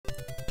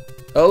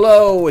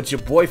Hello, it's your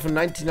boy from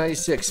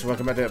 1996.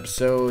 Welcome back to an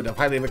episode of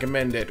Highly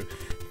Recommended.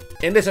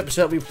 In this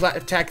episode, we'll be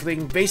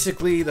tackling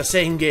basically the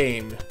same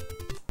game.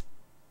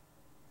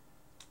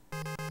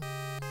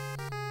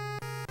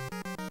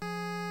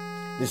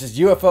 This is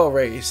UFO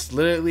Race,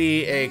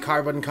 literally a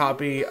carbon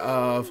copy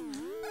of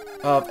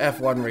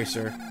F1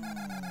 Racer.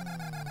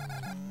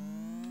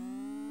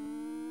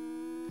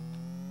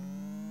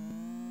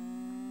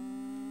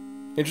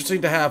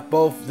 Interesting to have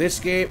both this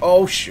game.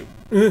 Oh shoot.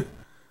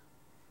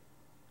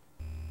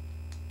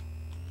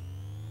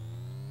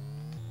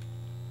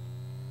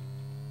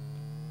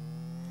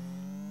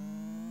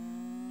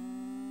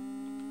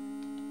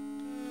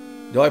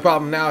 The only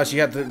problem now is you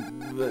have to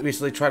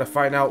basically try to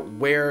find out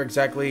where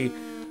exactly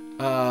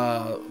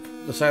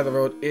the side of the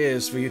road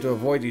is for you to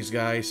avoid these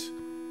guys.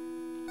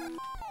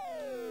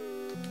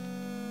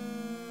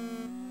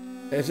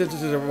 And since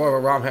this is more of a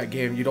ROM hack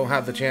game, you don't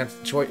have the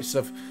choice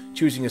of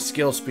choosing a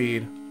skill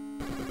speed.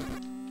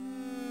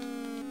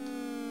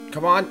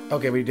 Come on!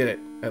 Okay, we did it,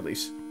 at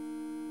least.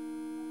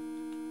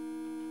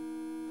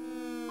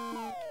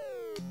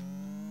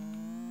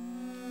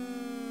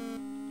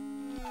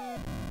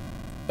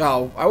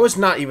 Oh, I was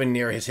not even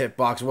near his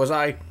hitbox, was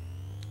I?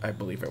 I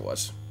believe it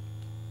was.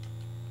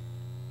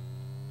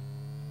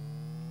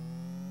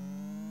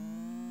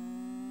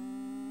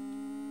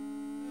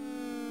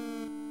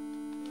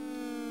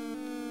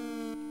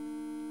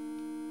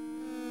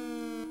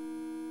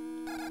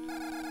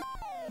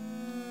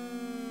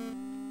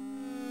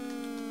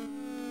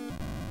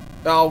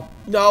 Oh,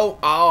 no!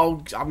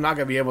 Oh, I'm not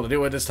gonna be able to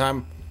do it this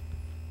time.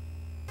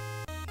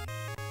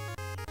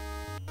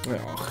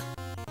 Oh.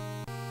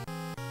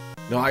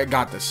 No, I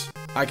got this.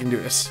 I can do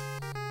this.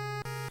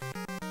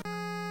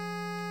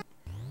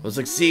 Will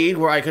succeed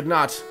where I could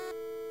not.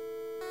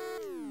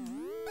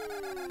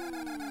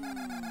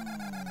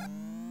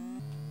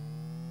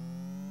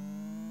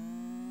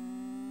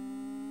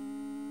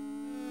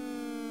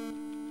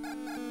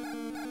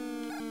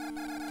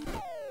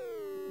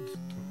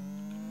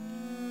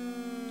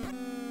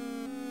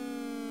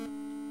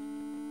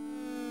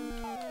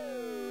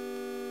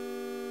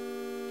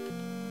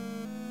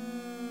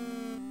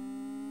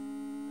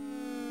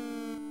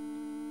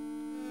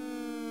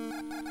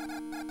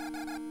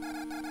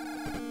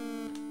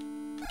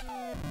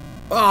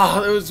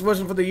 Oh, it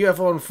wasn't for the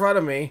UFO in front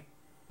of me.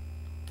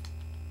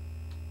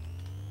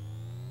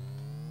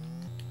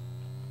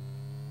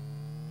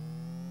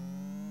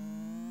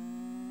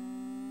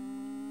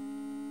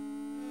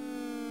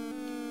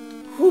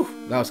 Whew,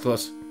 that was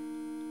close.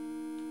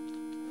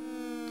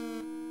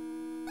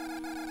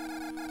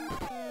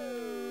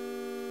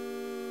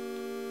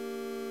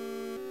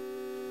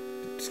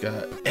 Just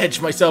gotta edge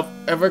myself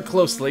ever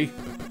closely,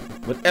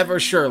 but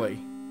ever surely.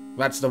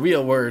 That's the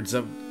real words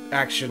of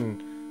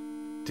action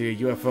to a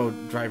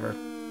UFO driver.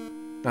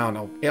 I don't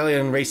know.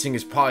 Alien racing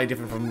is probably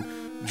different from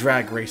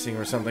drag racing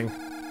or something.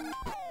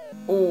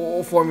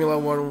 Oh, Formula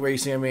 1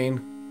 racing, I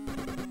mean.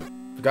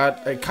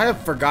 I kind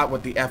of forgot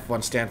what the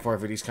F1 stand for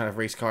these kind of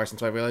race cars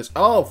until I realized.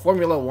 Oh,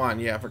 Formula 1.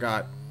 Yeah, I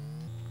forgot.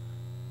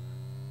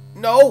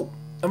 No!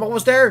 I'm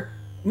almost there.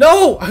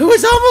 No! I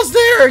was almost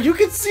there! You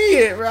can see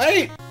it,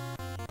 right?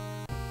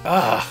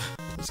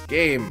 This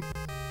game.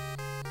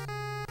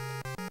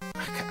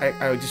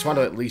 I just want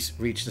to at least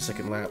reach the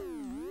second lap.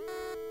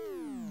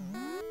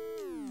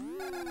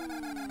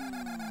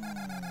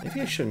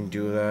 Maybe I shouldn't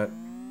do that.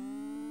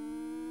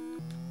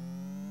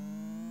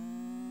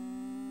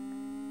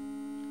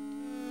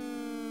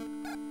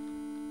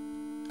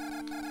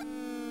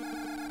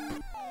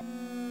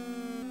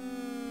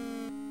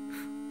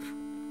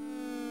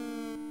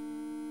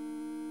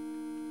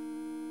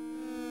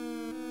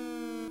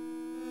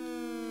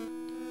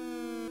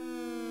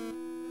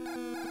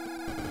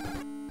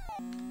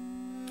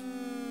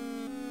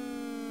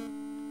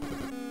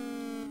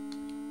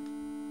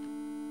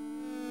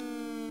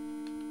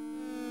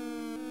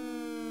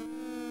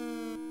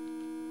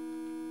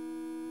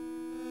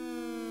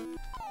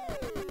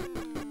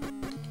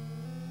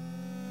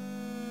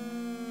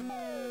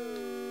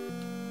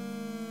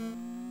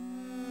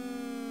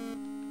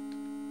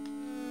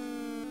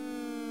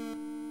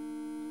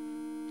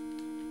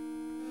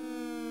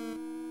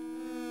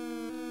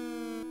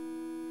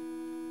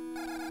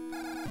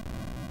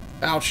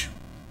 Ouch.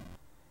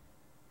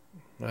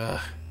 Ugh.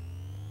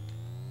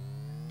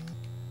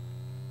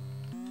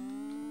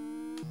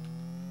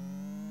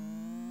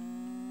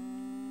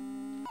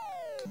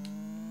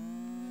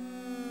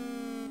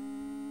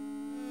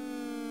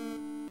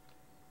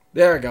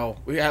 There we go.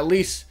 I at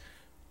least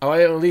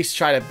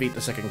try to beat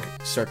the second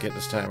circuit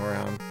this time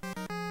around.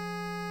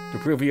 To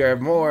prove we are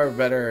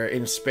better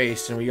in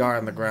space than we are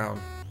on the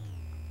ground.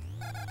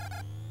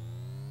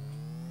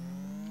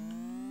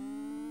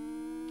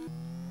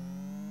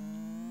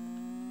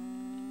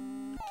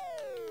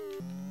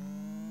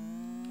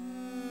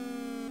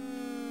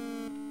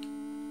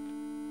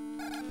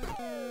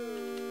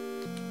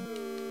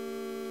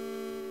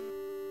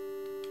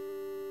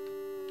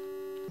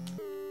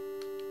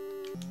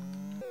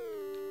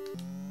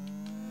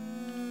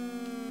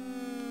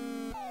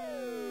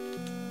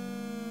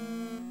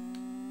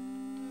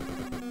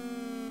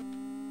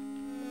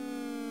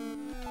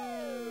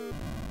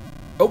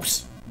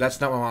 Oops,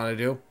 that's not what I want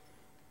to do.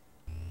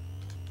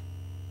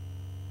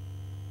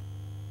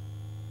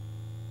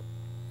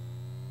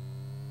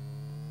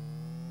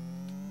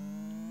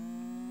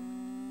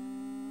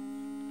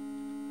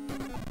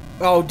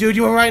 Oh, dude,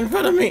 you were right in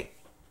front of me!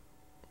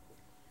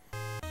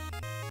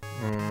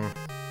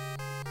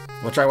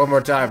 We'll try one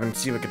more time and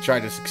see if we can try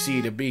to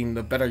succeed at being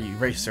the better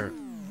racer.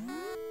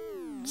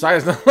 Sorry,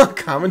 there's no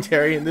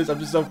commentary in this. I'm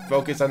just so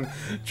focused on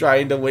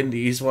trying to win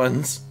these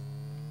ones.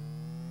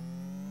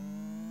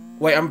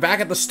 Wait, I'm back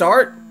at the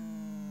start?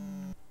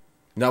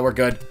 No, we're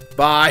good.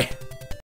 Bye!